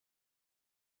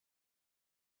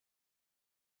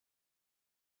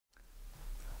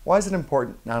Why is it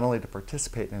important not only to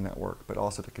participate in a network, but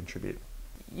also to contribute?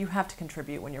 You have to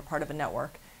contribute when you're part of a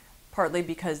network, partly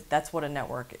because that's what a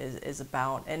network is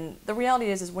about. And the reality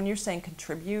is when you're saying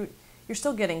contribute, you're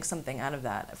still getting something out of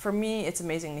that. For me, it's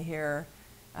amazing to hear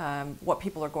what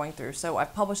people are going through. So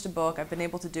I've published a book. I've been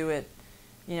able to do it,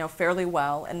 fairly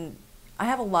well. And I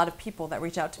have a lot of people that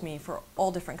reach out to me for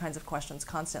all different kinds of questions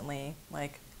constantly.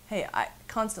 Like, hey,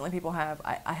 constantly people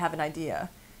I have an idea.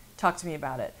 Talk to me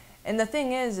about it. And the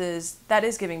thing is that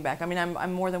is giving back. I mean,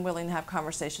 I'm more than willing to have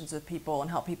conversations with people and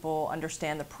help people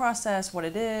understand the process, what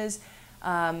it is.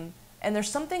 And there's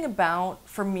something about,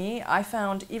 for me, I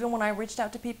found even when I reached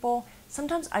out to people,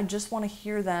 sometimes I just want to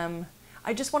hear them.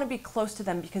 I just want to be close to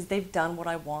them because they've done what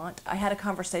I want. I had a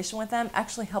conversation with them,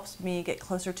 actually helps me get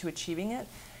closer to achieving it.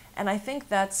 And I think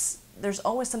there's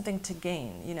always something to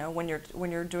gain, when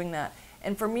you're doing that.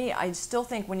 And for me, I still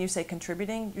think when you say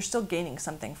contributing, you're still gaining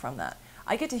something from that.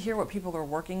 I get to hear what people are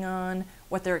working on,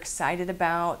 what they're excited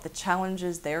about, the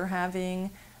challenges they're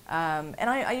having, and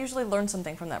I usually learn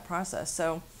something from that process.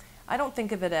 So I don't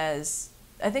think of it as,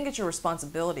 I think it's your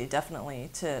responsibility, definitely,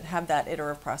 to have that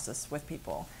iterative process with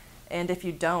people. And if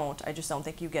you don't, I just don't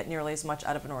think you get nearly as much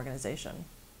out of an organization.